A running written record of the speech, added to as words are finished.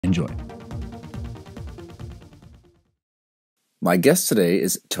Enjoy. My guest today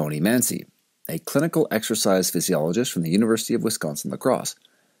is Tony Manci, a clinical exercise physiologist from the University of Wisconsin-La Crosse.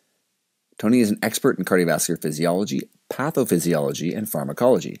 Tony is an expert in cardiovascular physiology, pathophysiology, and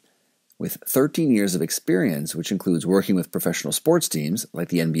pharmacology, with 13 years of experience, which includes working with professional sports teams like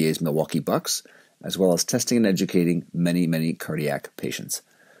the NBA's Milwaukee Bucks, as well as testing and educating many cardiac patients.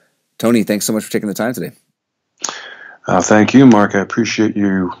 Tony, thanks so much for taking the time today. Thank you, Mark. I appreciate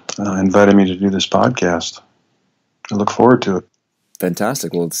you inviting me to do this podcast. I look forward to it.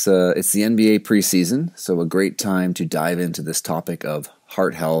 Fantastic. Well, it's the NBA preseason, so a great time to dive into this topic of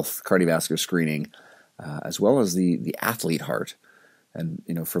heart health, cardiovascular screening, as well as the athlete heart. And,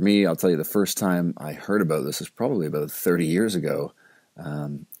 for me, I'll tell you, the first time I heard about this was probably about 30 years ago. A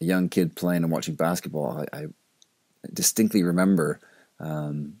young kid playing and watching basketball. I distinctly remember,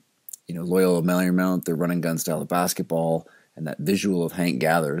 Loyola Marymount, their run and gun style of basketball, and that visual of Hank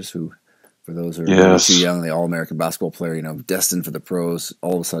Gathers, who, for those who are too young, the All-American basketball player, destined for the pros,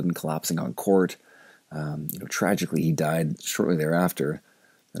 all of a sudden collapsing on court. Tragically, he died shortly thereafter.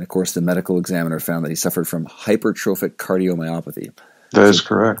 And of course, the medical examiner found that he suffered from hypertrophic cardiomyopathy. That is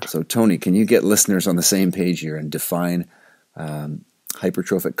correct. So, Tony, can you get listeners on the same page here and define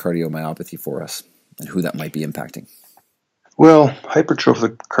hypertrophic cardiomyopathy for us and who that might be impacting? Well,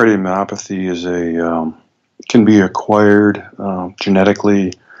 hypertrophic cardiomyopathy can be acquired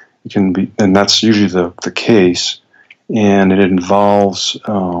genetically. It can be, and that's usually the case, and it involves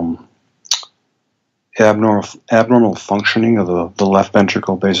abnormal functioning of the left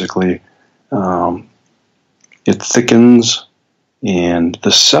ventricle. Basically, it thickens, and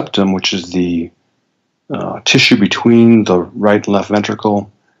the septum, which is the tissue between the right and left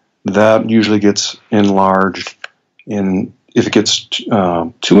ventricle, that usually gets enlarged. And if it gets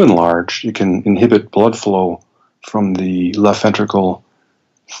too enlarged, it can inhibit blood flow from the left ventricle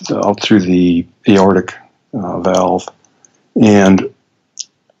out through the aortic valve. And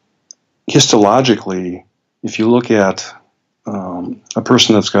histologically, if you look at a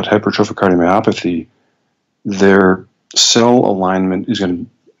person that's got hypertrophic cardiomyopathy, their cell alignment is going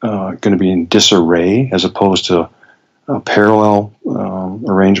to be in disarray as opposed to a parallel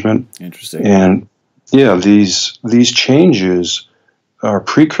arrangement. Interesting. And these changes are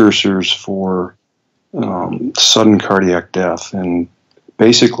precursors for sudden cardiac death, and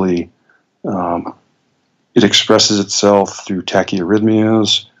basically it expresses itself through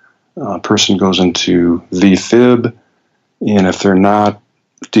tachyarrhythmias. A person goes into VFib, and if they're not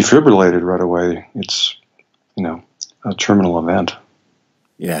defibrillated right away, it's a terminal event.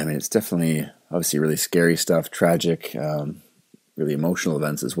 Yeah, I mean, it's definitely obviously really scary stuff, tragic, really emotional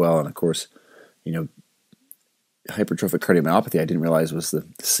events as well, and of course, hypertrophic cardiomyopathy, I didn't realize was the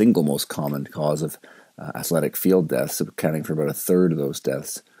single most common cause of athletic field deaths, accounting for about a third of those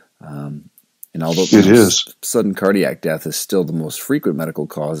deaths. And although sudden cardiac death is still the most frequent medical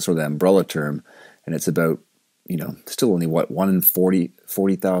cause, it's sort of the umbrella term, and it's about, still only 1 in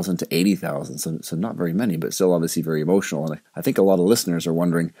 40,000 to 80,000, so not very many, but still obviously very emotional. And I think a lot of listeners are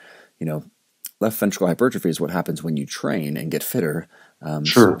wondering, left ventricle hypertrophy is what happens when you train and get fitter.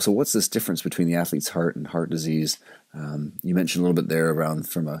 Sure. So what's this difference between the athlete's heart and heart disease? You mentioned a little bit there around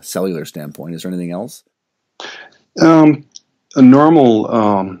from a cellular standpoint. Is there anything else? A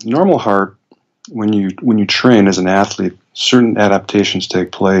normal heart, when you train as an athlete, certain adaptations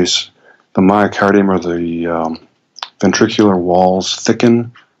take place. The myocardium or the ventricular walls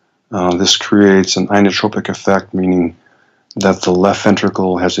thicken. This creates an inotropic effect, meaning that the left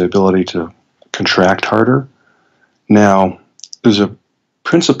ventricle has the ability to contract harder. Now, there's a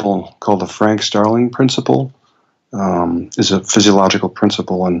principle called the Frank-Starling principle. Is a physiological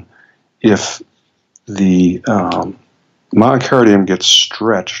principle, and if the myocardium gets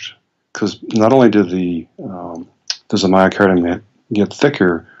stretched, because not only does the myocardium get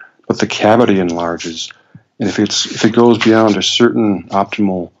thicker, but the cavity enlarges, and if it goes beyond a certain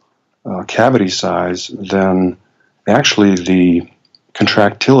optimal cavity size, then actually the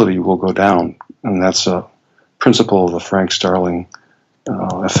contractility will go down, and that's a principle of the Frank-Starling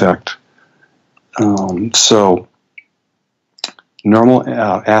effect. So normal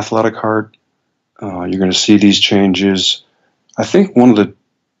athletic heart, you're going to see these changes. I think one of the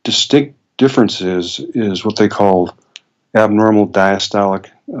distinct differences is what they call abnormal diastolic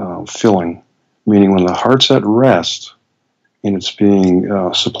filling, meaning when the heart's at rest and it's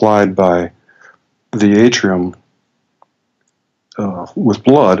being supplied by the atrium with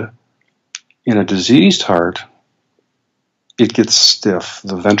blood. In a diseased heart, it gets stiff.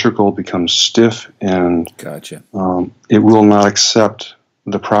 The ventricle becomes stiff, and Gotcha. It will not accept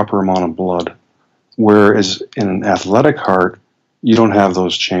the proper amount of blood. Whereas in an athletic heart, you don't have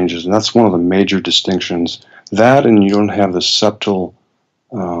those changes. And that's one of the major distinctions. That, and you don't have the septal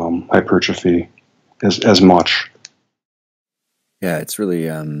hypertrophy as much. Yeah, it's really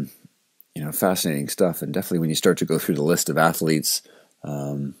fascinating stuff. And definitely when you start to go through the list of athletes,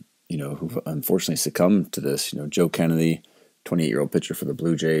 who've unfortunately succumbed to this, Joe Kennedy, 28-year-old pitcher for the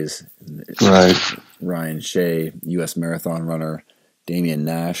Blue Jays, right? Ryan Shea, U.S. marathon runner, Damian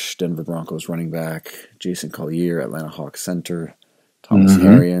Nash, Denver Broncos running back, Jason Collier, Atlanta Hawks center, Thomas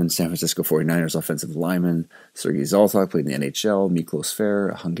Harrion, San Francisco 49ers offensive lineman, Sergei Zoltok played in the NHL, Miklos Fer,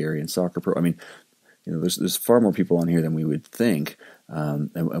 a Hungarian soccer pro. I mean, there's far more people on here than we would think.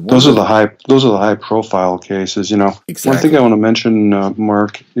 Those are the high profile cases. Exactly. One thing I want to mention,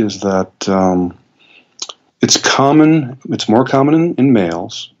 Mark, is that it's common. It's more common in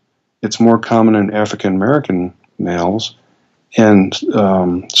males. It's more common in African American males, and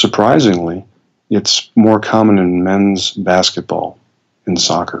surprisingly, it's more common in men's basketball and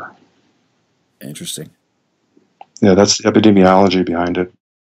soccer. Interesting. Yeah, that's the epidemiology behind it.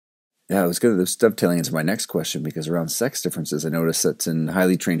 Yeah, it was good. It was dovetailing into my next question, because around sex differences, I noticed that in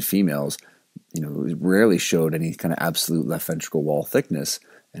highly trained females, it rarely showed any kind of absolute left ventricle wall thickness.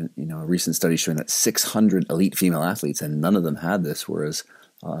 And, a recent study showing that 600 elite female athletes, and none of them had this, whereas,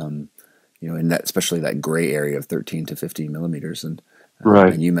 in that, especially that gray area of 13 to 15 millimeters. And,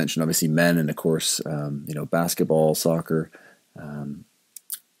 right. And you mentioned obviously men, and of course, basketball, soccer.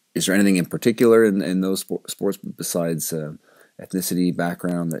 Is there anything in particular in those sports besides ethnicity,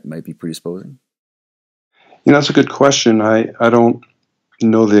 background that might be predisposing? That's a good question. I don't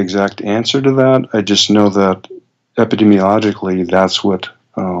know the exact answer to that. I just know that epidemiologically, that's what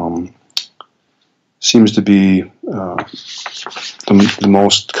seems to be the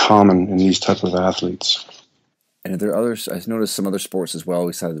most common in these type of athletes. And are there others? I've noticed some other sports as well.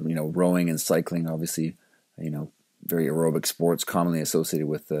 We saw, rowing and cycling, obviously, very aerobic sports commonly associated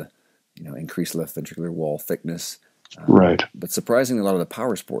with the, increased left ventricular wall thickness. Right. But surprisingly, a lot of the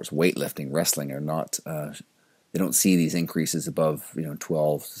power sports, weightlifting, wrestling, are not. They don't see these increases above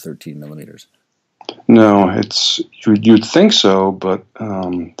 12 to 13 millimeters. No, you'd think so, but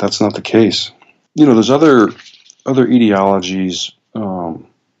that's not the case. There's other etiologies.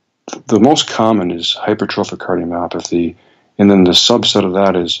 The most common is hypertrophic cardiomyopathy, and then the subset of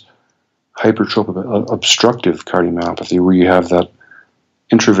that is hypertrophic obstructive cardiomyopathy, where you have that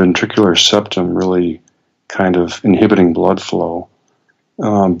intraventricular septum really kind of inhibiting blood flow.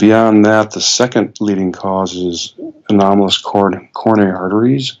 Beyond that, the second leading cause is anomalous coronary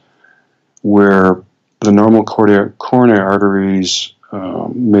arteries, where the normal coronary arteries,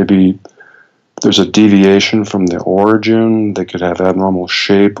 maybe there's a deviation from the origin. They could have abnormal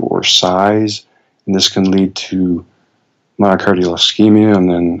shape or size, and this can lead to myocardial ischemia and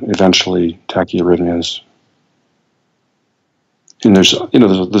then eventually tachyarrhythmias. And there's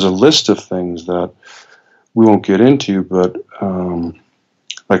a list of things that we won't get into, but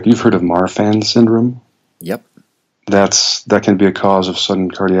like you've heard of Marfan syndrome. Yep. That can be a cause of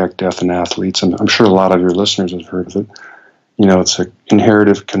sudden cardiac death in athletes, and I'm sure a lot of your listeners have heard of it. It's an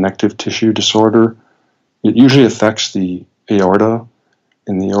inherited connective tissue disorder. It usually affects the aorta,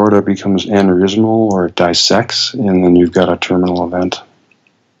 and the aorta becomes aneurysmal or it dissects, and then you've got a terminal event.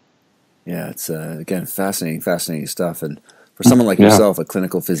 Yeah, it's again fascinating stuff. And for someone like yourself, a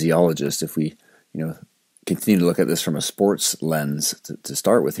clinical physiologist, if we continue to look at this from a sports lens to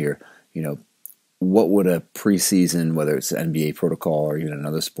start with here, what would a preseason, whether it's an NBA protocol or even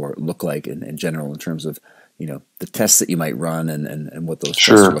another sport, look like in general in terms of the tests that you might run and what those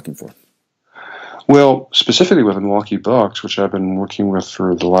tests are looking for? Well, specifically with the Milwaukee Bucks, which I've been working with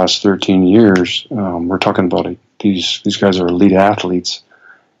for the last 13 years, we're talking about these guys are elite athletes,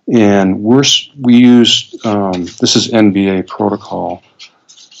 and we use this is NBA protocol.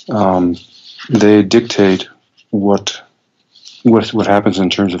 They dictate what happens in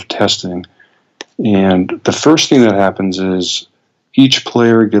terms of testing, and the first thing that happens is each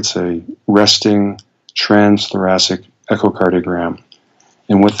player gets a resting transthoracic echocardiogram.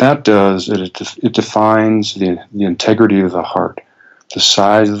 And what that does, it defines the integrity of the heart, the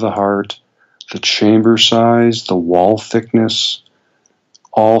size of the heart, the chamber size, the wall thickness,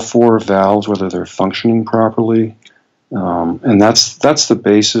 all four valves, whether they're functioning properly. And that's the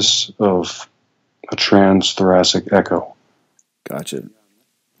basis of a transthoracic echo. Gotcha.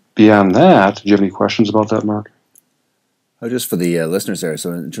 Beyond that, do you have any questions about that, Mark? Just for the listeners there,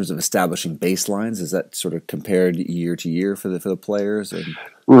 so in terms of establishing baselines, is that sort of compared year to year for the players?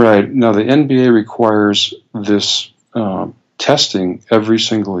 Right. Now, the NBA requires this testing every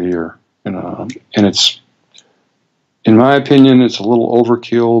single year, and it's, in my opinion, it's a little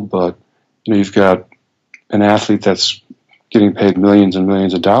overkill. But you've got an athlete that's getting paid millions and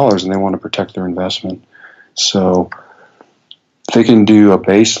millions of dollars, and they want to protect their investment. So they can do a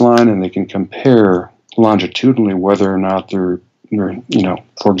baseline, and they can compare longitudinally whether or not they're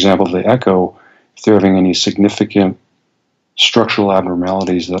for example, the echo, if they're having any significant structural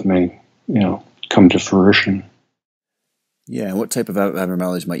abnormalities that may, come to fruition. Yeah, and what type of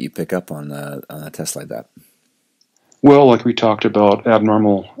abnormalities might you pick up on a test like that? Well, like we talked about,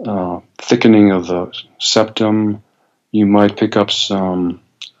 abnormal thickening of the septum. You might pick up some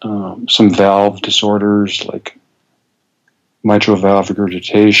valve disorders like mitral valve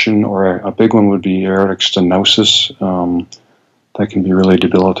regurgitation, or a big one would be aortic stenosis. That can be really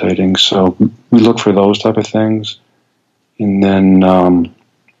debilitating. So we look for those type of things. And then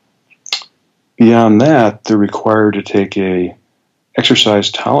beyond that, they're required to take a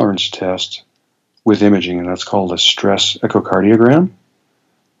exercise tolerance test with imaging, and that's called a stress echocardiogram.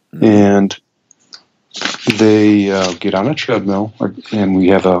 Mm-hmm. And they get on a treadmill, and we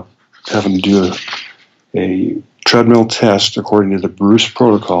have them do a treadmill test according to the Bruce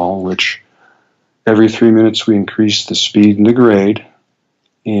protocol, which every 3 minutes we increase the speed and the grade,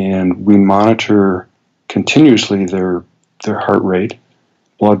 and we monitor continuously their heart rate,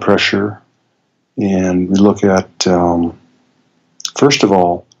 blood pressure, and we look at, first of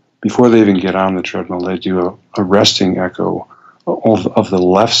all, before they even get on the treadmill, they do a resting echo of the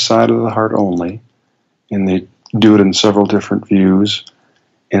left side of the heart only, and they do it in several different views,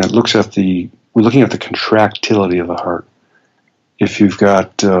 and it looks at we're looking at the contractility of the heart. If you've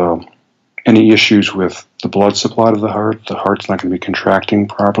got any issues with the blood supply to the heart's not going to be contracting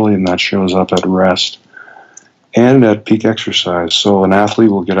properly, and that shows up at rest and at peak exercise. So an athlete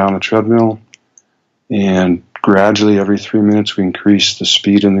will get on the treadmill, and gradually every 3 minutes we increase the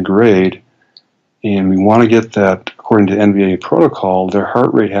speed and the grade, and we want to get that, according to NBA protocol, their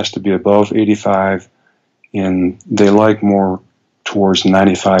heart rate has to be above 85, and they like more towards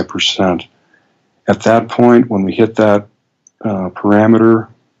 95%. At that point, when we hit that parameter,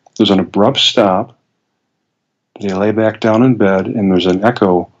 there's an abrupt stop. They lay back down in bed, and there's an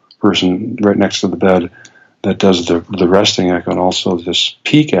echo person right next to the bed that does the resting echo and also this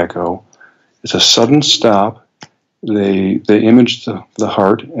peak echo. It's a sudden stop. They image the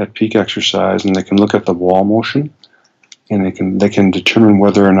heart at peak exercise, and they can look at the wall motion, and they can determine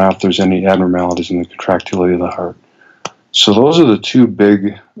whether or not there's any abnormalities in the contractility of the heart. So those are the two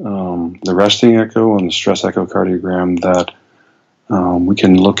big, the resting echo and the stress echocardiogram, that we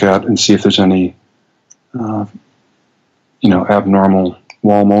can look at and see if there's any, abnormal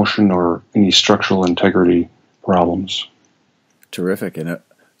wall motion or any structural integrity problems. Terrific. And,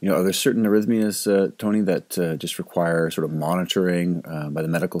 are there certain arrhythmias, Tony, that just require sort of monitoring by the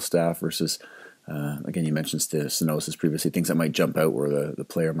medical staff versus, again, you mentioned stenosis previously, things that might jump out where the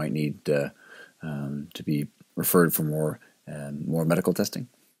player might need to be referred for more medical testing?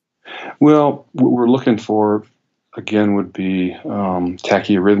 Well, what we're looking for, again, would be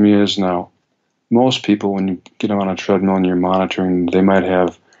tachyarrhythmias. Now, most people, when you get them on a treadmill and you're monitoring, they might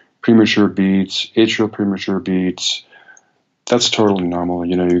have premature beats, atrial premature beats. That's totally normal.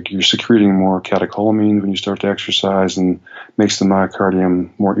 You're secreting more catecholamines when you start to exercise, and makes the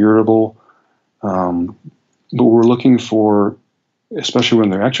myocardium more irritable. But we're looking for, especially when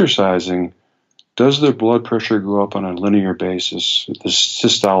they're exercising, does their blood pressure go up on a linear basis, the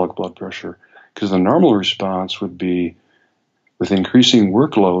systolic blood pressure? Because the normal response would be, with increasing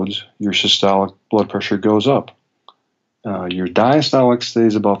workloads, your systolic blood pressure goes up. Your diastolic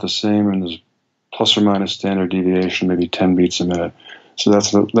stays about the same, and there's plus or minus standard deviation, maybe 10 beats a minute. So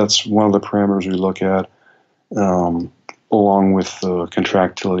that's one of the parameters we look at, along with the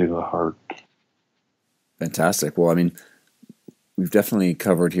contractility of the heart. Fantastic. Well, we've definitely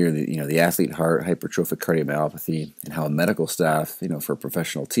covered here the athlete heart, hypertrophic cardiomyopathy, and how a medical staff, for a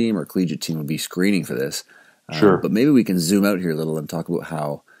professional team or collegiate team would be screening for this. Sure. But maybe we can zoom out here a little and talk about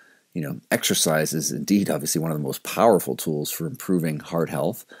how, exercise is indeed obviously one of the most powerful tools for improving heart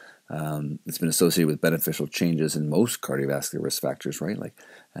health. It's been associated with beneficial changes in most cardiovascular risk factors, right? Like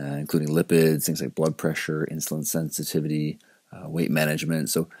including lipids, things like blood pressure, insulin sensitivity, weight management.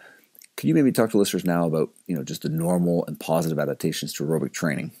 So could you maybe talk to listeners now about, just the normal and positive adaptations to aerobic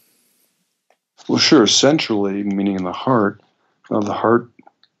training? Well, sure. Centrally, meaning in the heart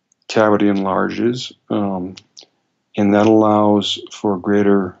cavity enlarges, and that allows for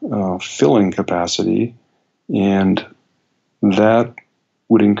greater filling capacity, and that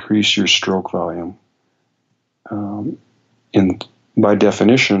would increase your stroke volume. And by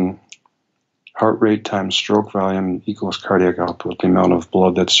definition, heart rate times stroke volume equals cardiac output, the amount of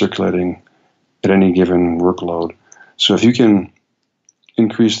blood that's circulating at any given workload. So if you can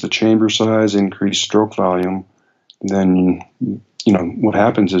increase the chamber size, increase stroke volume, then what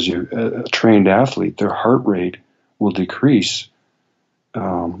happens is a trained athlete, their heart rate will decrease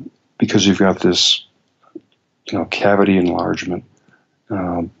because you've got this cavity enlargement,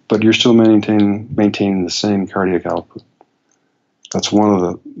 but you're still maintaining the same cardiac output. That's one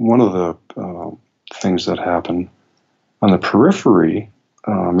of the things that happen. On the periphery,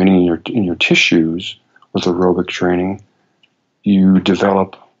 meaning in your tissues, with aerobic training, you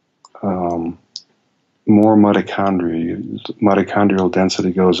develop more mitochondria. Mitochondrial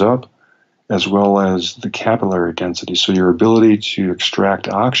density goes up, as well as the capillary density. So your ability to extract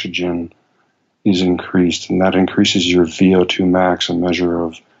oxygen is increased, and that increases your VO2 max, a measure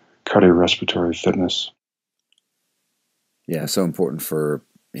of cardiorespiratory fitness. Yeah, so important for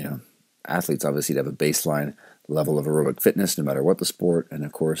athletes, obviously, to have a baseline level of aerobic fitness, no matter what the sport, and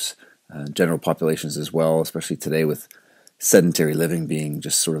of course, general populations as well, especially today with sedentary living being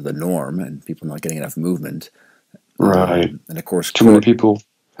just sort of the norm and people not getting enough movement. Right. And of course, too many people.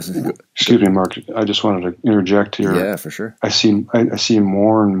 Excuse me, Mark. I just wanted to interject here. Yeah, for sure. I see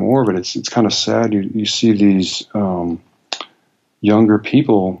more and more, but it's kind of sad. You see these younger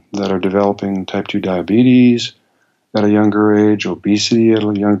people that are developing type 2 diabetes at a younger age, obesity at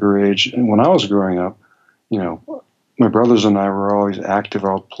a younger age. And when I was growing up, my brothers and I were always active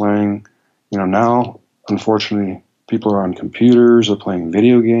out playing. Now, unfortunately, people are on computers, they're playing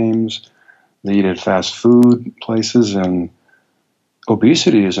video games, they eat at fast food places, and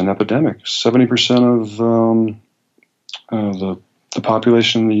obesity is an epidemic. 70% of the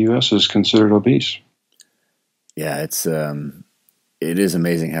population in the U.S. is considered obese. Yeah, it is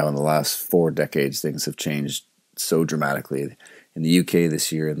amazing how in the last 4 decades things have changed so dramatically. In the UK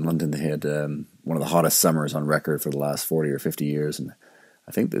this year, in London, they had one of the hottest summers on record for the last 40 or 50 years, and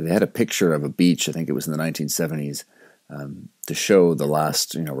I think that they had a picture of a beach. I think it was in the 1970s to show the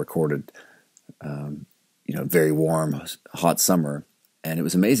last recorded very warm, hot summer. And it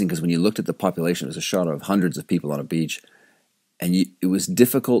was amazing because when you looked at the population, it was a shot of hundreds of people on a beach, and it was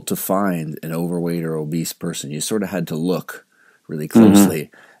difficult to find an overweight or obese person. You sort of had to look really closely.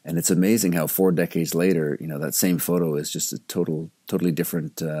 Mm-hmm. And it's amazing how 4 decades later, that same photo is just a totally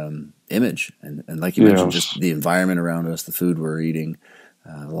different image. And like you mentioned, just the environment around us, the food we're eating,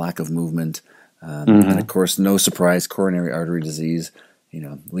 lack of movement, and of course, no surprise, coronary artery disease,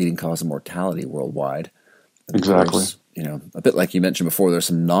 leading cause of mortality worldwide. And exactly. Course, a bit like you mentioned before, there's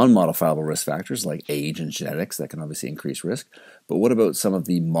some non-modifiable risk factors like age and genetics that can obviously increase risk. But what about some of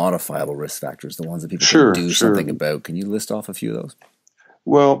the modifiable risk factors, the ones that people can do something about? Can you list off a few of those?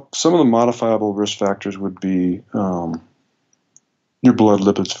 Well, some of the modifiable risk factors would be your blood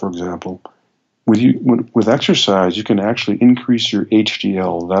lipids, for example. With exercise, you can actually increase your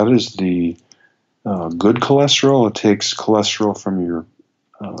HDL. That is the good cholesterol. It takes cholesterol from your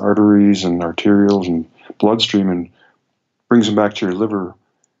arteries and arterioles and bloodstream and brings them back to your liver.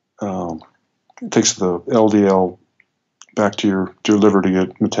 It takes the LDL back to your liver to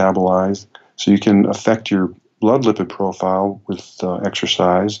get metabolized. So you can affect your blood lipid profile with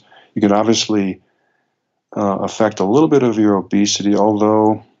exercise. You can obviously affect a little bit of your obesity,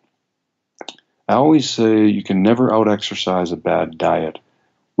 although I always say you can never out-exercise a bad diet,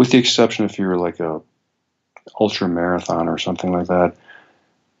 with the exception if you're like a ultra marathon or something like that.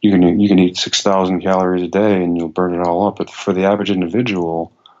 You can eat 6,000 calories a day and you'll burn it all up. But for the average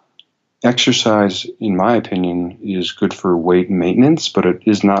individual, exercise, in my opinion, is good for weight maintenance, but it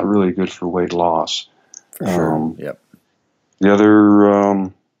is not really good for weight loss. For sure. Yep. The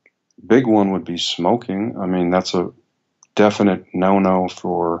other big one would be smoking. I mean, that's a definite no-no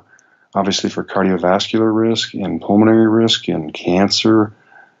obviously for cardiovascular risk and pulmonary risk and cancer.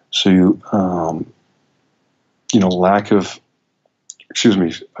 So lack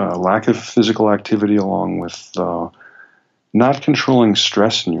of physical activity along with not controlling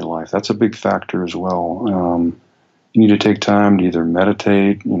stress in your life. That's a big factor as well. You need to take time to either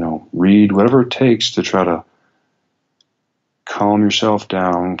meditate, read, whatever it takes to try to calm yourself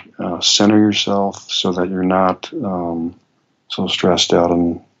down, center yourself so that you're not so stressed out.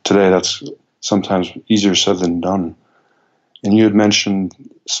 And today that's sometimes easier said than done. And you had mentioned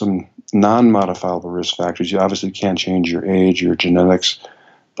some non-modifiable risk factors. You obviously can't change your age, your genetics,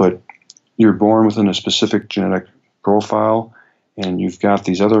 but you're born within a specific genetic profile, and you've got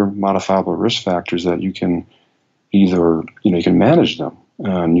these other modifiable risk factors that you can either, you can manage them,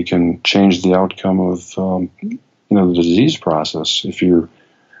 and you can change the outcome of, the disease process if you're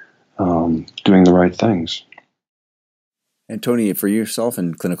doing the right things. And Tony, for yourself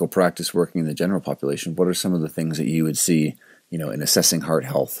in clinical practice working in the general population, what are some of the things that you would see, in assessing heart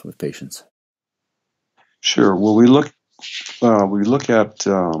health with patients? Sure. Well, we look at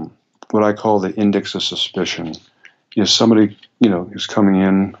what I call the index of suspicion, if somebody, is coming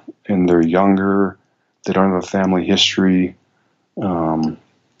in and they're younger, they don't have a family history,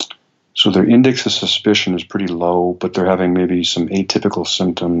 so their index of suspicion is pretty low, but they're having maybe some atypical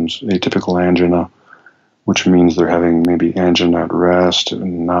symptoms, atypical angina, which means they're having maybe angina at rest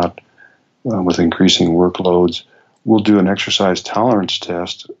and not with increasing workloads. We'll do an exercise tolerance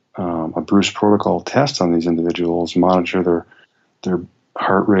test, a Bruce protocol test on these individuals, monitor their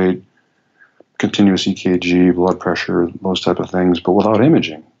heart rate, continuous EKG, blood pressure, those type of things, but without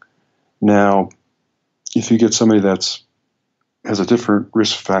imaging. Now, if you get somebody has a different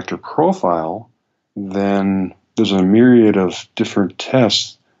risk factor profile, then there's a myriad of different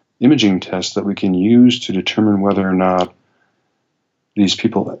tests, imaging tests, that we can use to determine whether or not these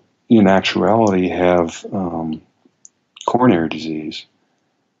people in actuality have coronary disease.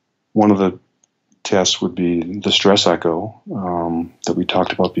 One of the tests would be the stress echo that we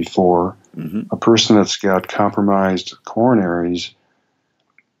talked about before. Mm-hmm. A person that's got compromised coronaries,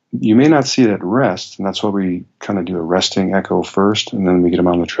 you may not see it at rest, and that's why we kind of do a resting echo first, and then we get them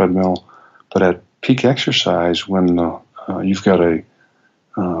on the treadmill. But at peak exercise, when you've got a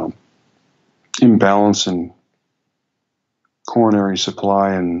imbalance in coronary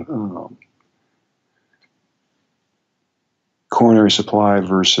supply and coronary supply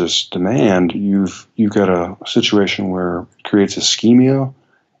versus demand, you've got a situation where it creates ischemia,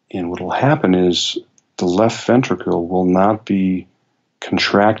 and what will happen is the left ventricle will not be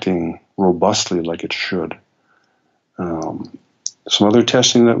contracting robustly like it should. Some other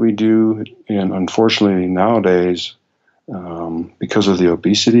testing that we do, and unfortunately nowadays, because of the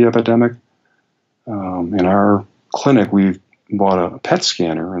obesity epidemic, in our clinic we've bought a PET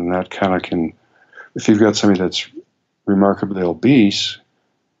scanner, and that kind of can, if you've got somebody that's remarkably obese,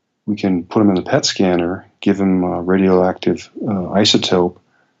 we can put them in the PET scanner, give them a radioactive isotope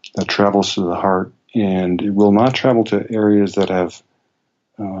that travels to the heart, and it will not travel to areas that have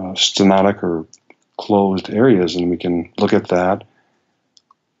stenotic or closed areas, and we can look at that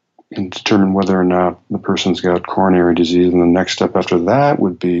and determine whether or not the person's got coronary disease. And the next step after that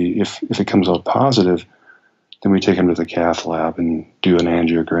would be, if it comes out positive, then we take them to the cath lab and do an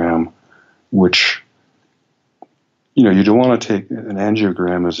angiogram, which, you don't want to take an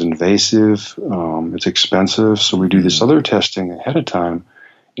angiogram as invasive. It's expensive, so we do this other testing ahead of time.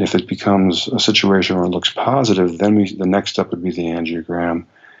 If it becomes a situation where it looks positive, then the next step would be the angiogram.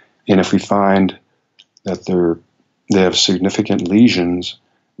 And if we find that they have significant lesions,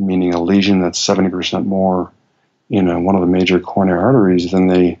 meaning a lesion that's 70% more in one of the major coronary arteries, then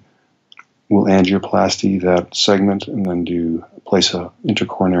they will angioplasty that segment and then place a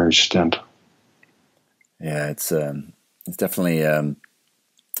intercoronary stent. Yeah, it's definitely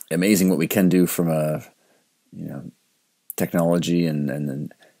amazing what we can do from a technology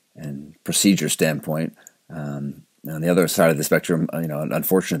and procedure standpoint. On the other side of the spectrum,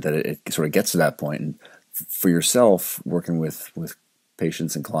 unfortunate that it sort of gets to that point. And for yourself, working with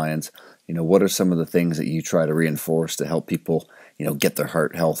patients and clients, what are some of the things that you try to reinforce to help people, get their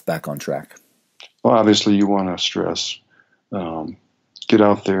heart health back on track? Well, obviously, you want to stress, get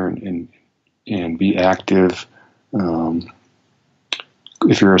out there and be active.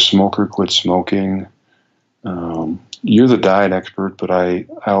 If you're a smoker, quit smoking. You're the diet expert, but I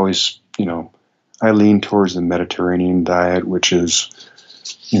always, I lean towards the Mediterranean diet, which is,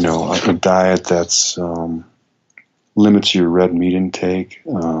 a diet that's limits your red meat intake,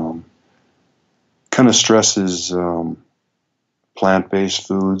 kind of stresses plant-based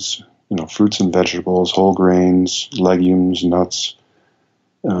foods, fruits and vegetables, whole grains, legumes, nuts,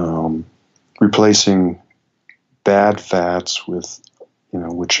 replacing bad fats with,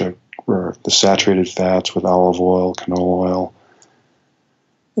 which are the saturated fats with olive oil, canola oil,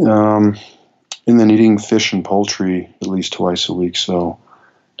 and then eating fish and poultry at least twice a week. So,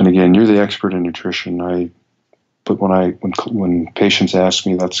 and again, you're the expert in nutrition. But when patients ask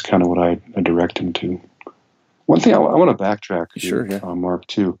me, that's kind of what I direct them to. One thing I want to backtrack here, sure, yeah. Mark,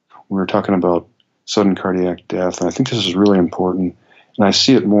 too. We were talking about sudden cardiac death, and I think this is really important. And I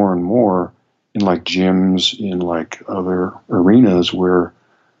see it more and more in like gyms, in like other arenas where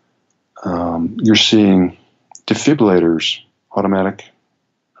you're seeing defibrillators, automatic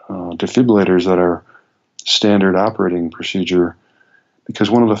defibrillators that are standard operating procedure. Because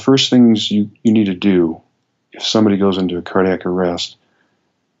one of the first things you need to do if somebody goes into a cardiac arrest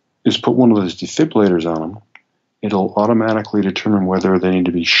is put one of those defibrillators on them. It'll automatically determine whether they need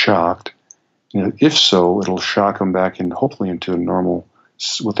to be shocked. If so, it'll shock them back hopefully into a normal,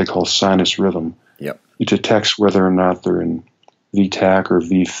 what they call sinus rhythm. Yep. It detects whether or not they're in VTAC or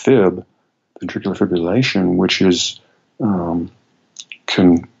VFib, ventricular fibrillation, which is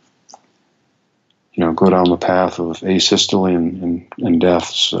can go down the path of asystole and death.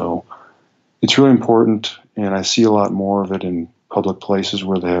 So it's really important, and I see a lot more of it in public places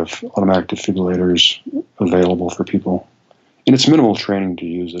where they have automatic defibrillators available for people. And it's minimal training to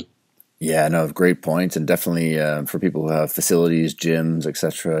use it. Yeah, no, great point. And definitely for people who have facilities, gyms,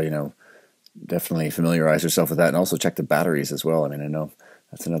 etc., definitely familiarize yourself with that, and also check the batteries as well. I mean, I know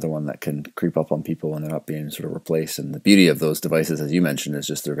that's another one that can creep up on people when they're not being sort of replaced. And the beauty of those devices, as you mentioned, is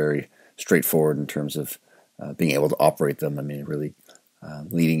just they're very straightforward in terms of being able to operate them. I mean, really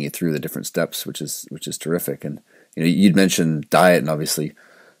leading you through the different steps, which is terrific. And you'd mentioned diet, and obviously,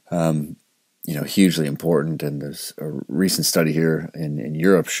 hugely important. And there's a recent study here in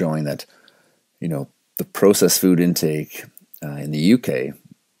Europe showing that the processed food intake in the UK,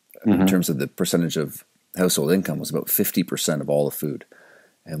 in terms of the percentage of household income, was about 50% of all the food.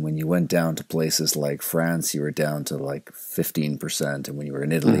 And when you went down to places like France, you were down to like 15%. And when you were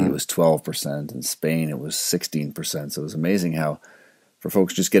in Italy, it was 12%. In Spain, it was 16%. So it was amazing how, for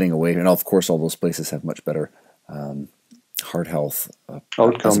folks just getting away, and of course, all those places have much better heart health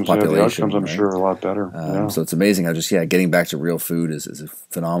outcomes. As a population. The outcomes, I'm right? sure, are a lot better. So it's amazing how just getting back to real food is a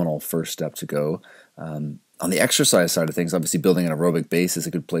phenomenal first step to go. On the exercise side of things, obviously building an aerobic base is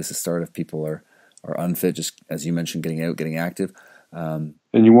a good place to start if people are unfit, just as you mentioned, getting out, getting active.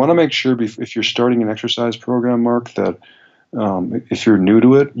 And you want to make sure if you're starting an exercise program, Mark, that if you're new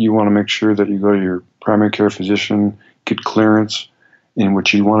to it, you want to make sure that you go to your primary care physician, get clearance, and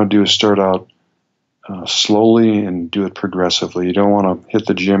what you want to do is start out slowly and do it progressively. You don't want to hit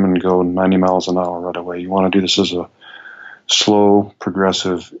the gym and go 90 miles an hour right away. You want to do this as a slow,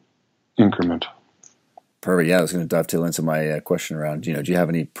 progressive increment. Perfect. Yeah, I was going to dovetail into my question around, do you have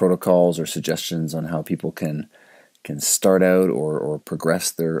any protocols or suggestions on how people can start out or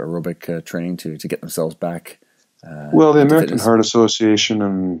progress their aerobic training to get themselves back? Well, the American Heart Association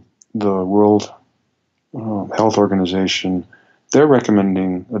and the World Health Organization, they're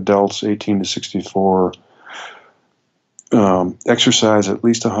recommending adults 18 to 64 exercise at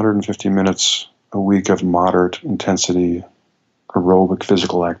least 150 minutes a week of moderate intensity aerobic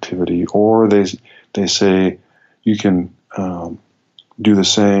physical activity, or they say you can do the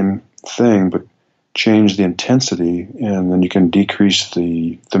same thing but change the intensity, and then you can decrease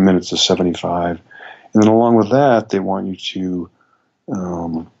the minutes to 75. And then along with that, they want you to,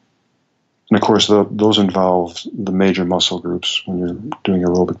 and of course those involve the major muscle groups when you're doing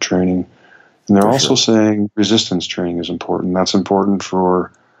aerobic training. And they're also saying resistance training is important. That's important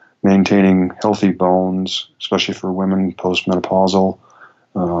for maintaining healthy bones, especially for women postmenopausal,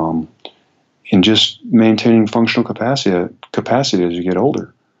 and just maintaining functional capacity as you get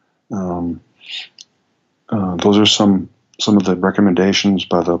older. Those are some of the recommendations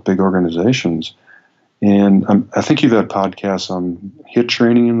by the big organizations. And I think you've had podcasts on HIIT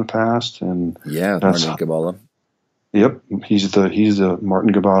training in the past, and Martin Gabala. Yep, he's the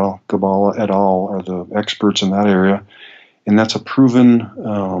Martin Gabala et al. Are the experts in that area, and that's a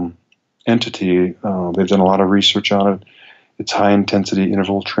proven entity. They've done a lot of research on it. It's high intensity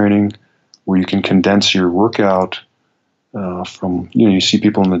interval training where you can condense your workout from, you see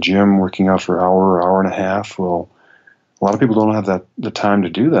people in the gym working out for an hour and a half. Well, a lot of people don't have the time to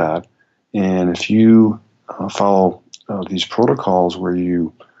do that. And if you follow these protocols where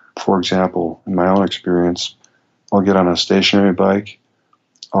you, for example, in my own experience, I'll get on a stationary bike,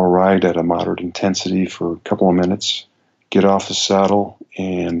 I'll ride at a moderate intensity for a couple of minutes, get off the saddle,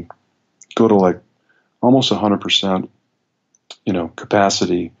 and go to like almost 100%,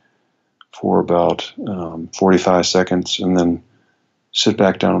 capacity for about 45 seconds, and then sit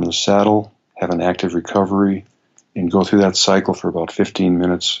back down on the saddle, have an active recovery, and go through that cycle for about 15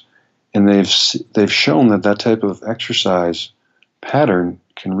 minutes. And they've shown that type of exercise pattern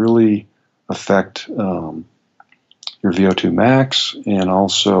can really affect your VO2 max and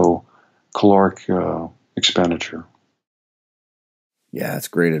also caloric expenditure. Yeah, it's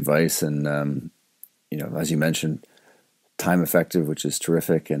great advice, and as you mentioned, time effective, which is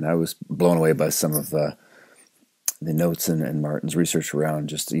terrific. And I was blown away by some of the notes and Martin's research around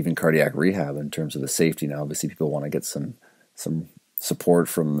just even cardiac rehab in terms of the safety. Now, obviously, people want to get some support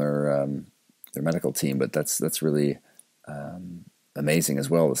from their medical team, but that's really amazing as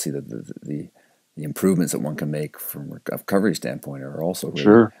well to see that the improvements that one can make from a recovery standpoint are also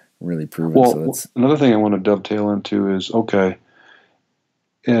really proven. Well, so another thing I want to dovetail into is, okay,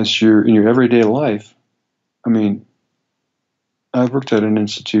 as you're in your everyday life, I mean, I've worked at an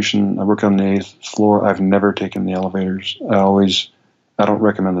institution, I work on the 8th floor, I've never taken the elevators. I don't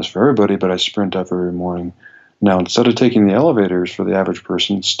recommend this for everybody, but I sprint up every morning. Now, instead of taking the elevators for the average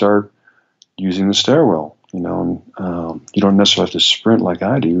person, start using the stairwell, and you don't necessarily have to sprint like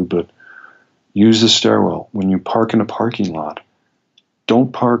I do, but Use the stairwell. When you park in a parking lot,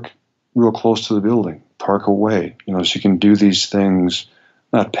 don't park real close to the building. Park away. So you can do these things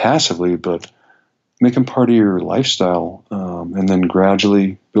not passively, but make them part of your lifestyle, and then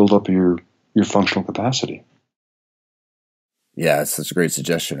gradually build up your functional capacity. Yeah, it's such a great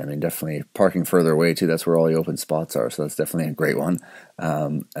suggestion. I mean, definitely parking further away too. That's where all the open spots are. So that's definitely a great one.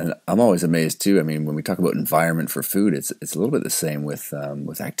 And I'm always amazed too. I mean, when we talk about environment for food, it's a little bit the same with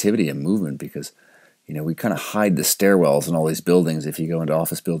activity and movement, because we kind of hide the stairwells in all these buildings. If you go into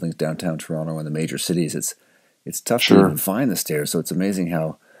office buildings downtown Toronto and the major cities, it's tough to even find the stairs. So it's amazing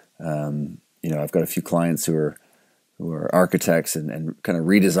how I've got a few clients who are architects and kind of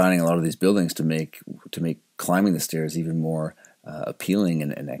redesigning a lot of these buildings to make climbing the stairs even more appealing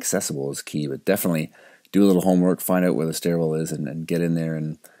and accessible is key. But definitely do a little homework, find out where the stairwell is, and get in there.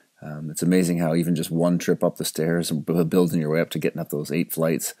 And it's amazing how even just one trip up the stairs and building your way up to getting up those 8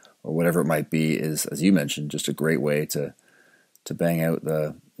 flights or whatever it might be is, as you mentioned, just a great way to bang out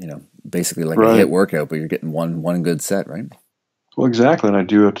the basically like a HIIT workout, but you're getting one good set, right? Well, exactly. And I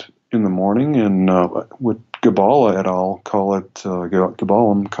do it in the morning, and what Gabala et al. Call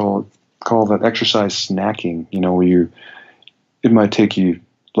that exercise snacking. Where it might take you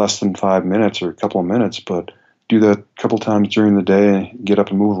less than 5 minutes or a couple of minutes, but do that a couple times during the day, get up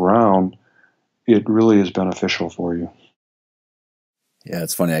and move around. It really is beneficial for you. Yeah,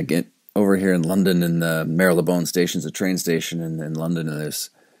 it's funny. I get over here in London, in the Marylebone Station's a train station in London, and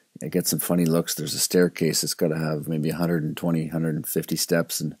I get some funny looks. There's a staircase that's got to have maybe 120, 150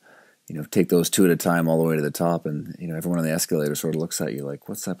 steps, and take those 2 at a time all the way to the top, and everyone on the escalator sort of looks at you like,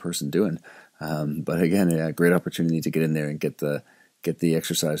 what's that person doing? But again, yeah, great opportunity to get in there and get the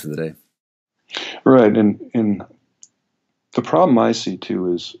exercise for the day. Right, and the problem I see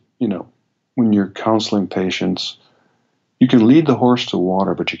too is, when you're counseling patients, you can lead the horse to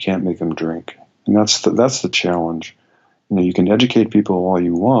water, but you can't make them drink, and that's the challenge. You can educate people all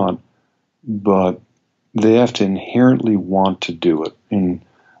you want, but they have to inherently want to do it. And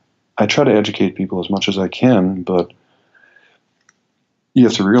I try to educate people as much as I can, but you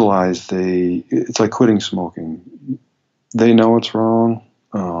have to realize it's like quitting smoking. They know it's wrong.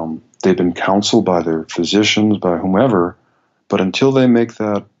 They've been counseled by their physicians, by whomever, but until they make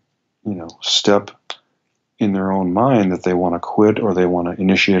that, step in their own mind that they want to quit or they want to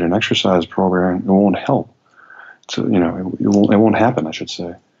initiate an exercise program, it won't help. So, it won't happen, I should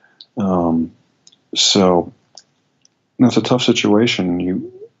say. So that's a tough situation.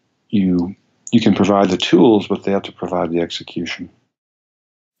 You can provide the tools, but they have to provide the execution.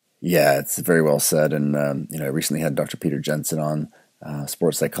 Yeah, it's very well said. And I recently had Dr. Peter Jensen on,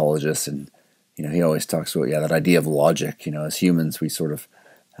 sports psychologist, and he always talks about that idea of logic. As humans, we sort of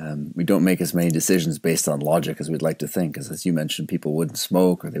we don't make as many decisions based on logic as we'd like to think. Because as you mentioned, people wouldn't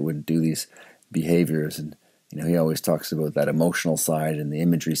smoke or they wouldn't do these behaviors, and he always talks about that emotional side and the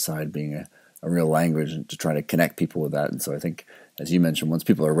imagery side being a real language, and to try to connect people with that. And so I think, as you mentioned, once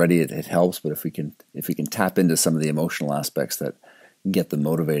people are ready, it helps. But if we can tap into some of the emotional aspects that get them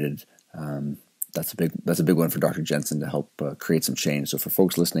motivated, that's a big one for Dr. Jensen to help create some change. So for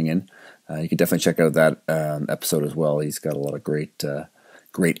folks listening in, you can definitely check out that episode as well. He's got a lot of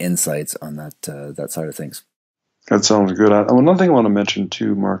great insights on that side of things. That sounds good. Another thing I want to mention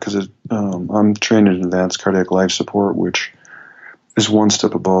too, Mark, is I'm trained in advanced cardiac life support, which is one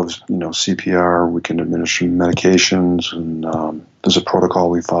step above, CPR. We can administer medications, and there's a protocol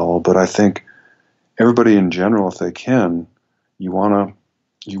we follow. But I think everybody in general, if they can, you want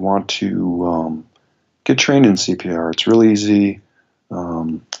to get trained in CPR. It's really easy.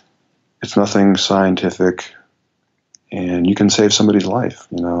 It's nothing scientific, and you can save somebody's life.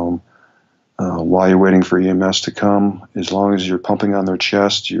 While you're waiting for EMS to come, as long as you're pumping on their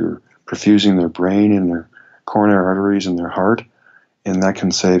chest, you're perfusing their brain and their coronary arteries and their heart, and that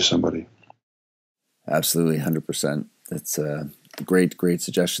can save somebody. Absolutely, 100%. It's a great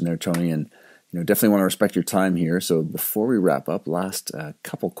suggestion there, Tony, and definitely want to respect your time here. So before we wrap up, last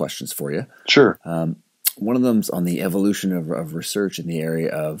couple questions for you. Sure. One of them's on the evolution of research in the area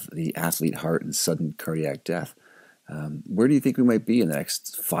of the athlete heart and sudden cardiac death. Where do you think we might be in the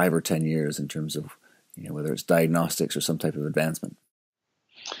next 5 or 10 years in terms of, whether it's diagnostics or some type of advancement?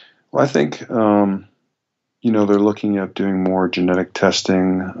 Well, I think, they're looking at doing more genetic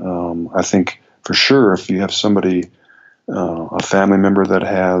testing. I think for sure if you have somebody, a family member that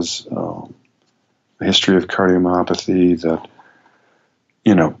has a history of cardiomyopathy, that,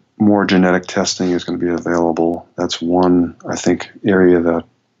 more genetic testing is going to be available. That's one, I think, area that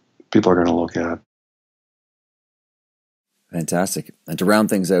people are going to look at. Fantastic. And to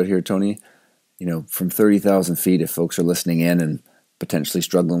round things out here, Tony, from 30,000 feet, if folks are listening in and potentially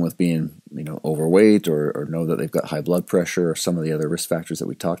struggling with being, overweight or know that they've got high blood pressure or some of the other risk factors that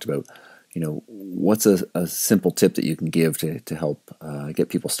we talked about, what's a simple tip that you can give to help get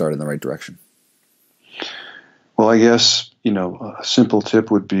people started in the right direction? Well, I guess, a simple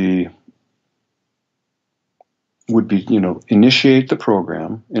tip would be, initiate the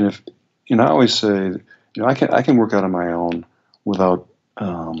program. And if, I always say, I can work out on my own without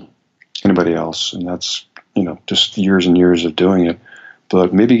anybody else. And that's, just years and years of doing it.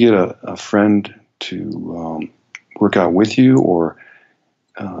 But maybe get a friend to work out with you, or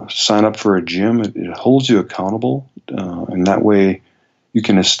sign up for a gym. It holds you accountable. And that way you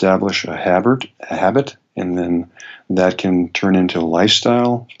can establish a habit, and then that can turn into a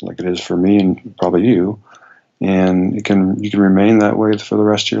lifestyle like it is for me and probably you. And you can remain that way for the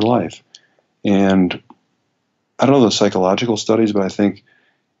rest of your life. And I don't know the psychological studies, but I think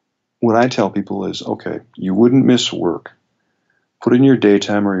what I tell people is, okay, you wouldn't miss work. Put in your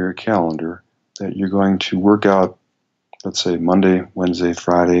daytime or your calendar that you're going to work out, let's say Monday, Wednesday,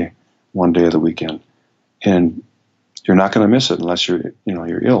 Friday, one day of the weekend. And you're not going to miss it unless you're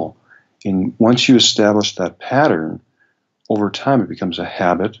ill. And once you establish that pattern, over time it becomes a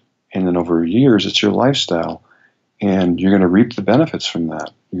habit, and then over years it's your lifestyle. And you're going to reap the benefits from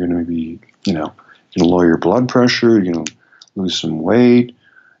that. You're going to be, you're going to lower your blood pressure, you're going to lose some weight.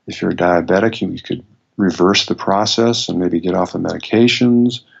 If you're diabetic, you could reverse the process and maybe get off the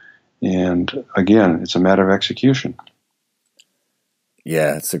medications. And again, it's a matter of execution.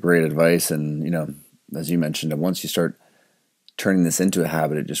 Yeah, it's a great advice. And, as you mentioned, once you start turning this into a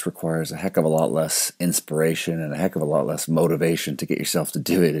habit, it just requires a heck of a lot less inspiration and a heck of a lot less motivation to get yourself to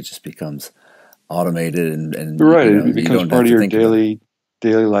do it. It just becomes automated and right. It becomes part of your daily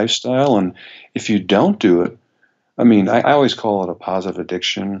lifestyle. And if you don't do it, I always call it a positive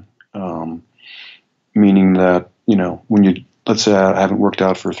addiction, meaning that, when you, let's say I haven't worked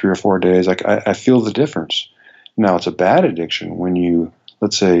out for 3 or 4 days, I feel the difference. Now, it's a bad addiction when you,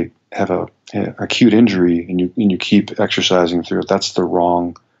 let's say, have a acute injury and you keep exercising through it. That's the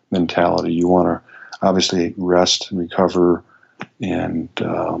wrong mentality. You want to obviously rest and recover and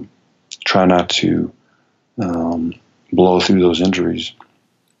try not to blow through those injuries.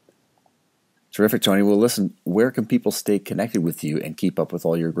 Terrific, Tony. Well, listen, where can people stay connected with you and keep up with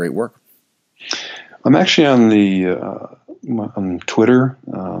all your great work? I'm actually on Twitter.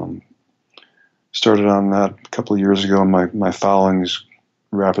 Started on that a couple of years ago, and my following is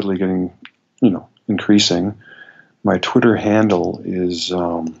rapidly getting, increasing. My Twitter handle is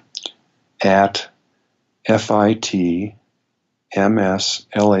at FITMSLAX.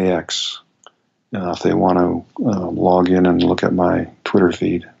 If they want to log in and look at my Twitter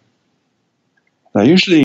feed. Now, usually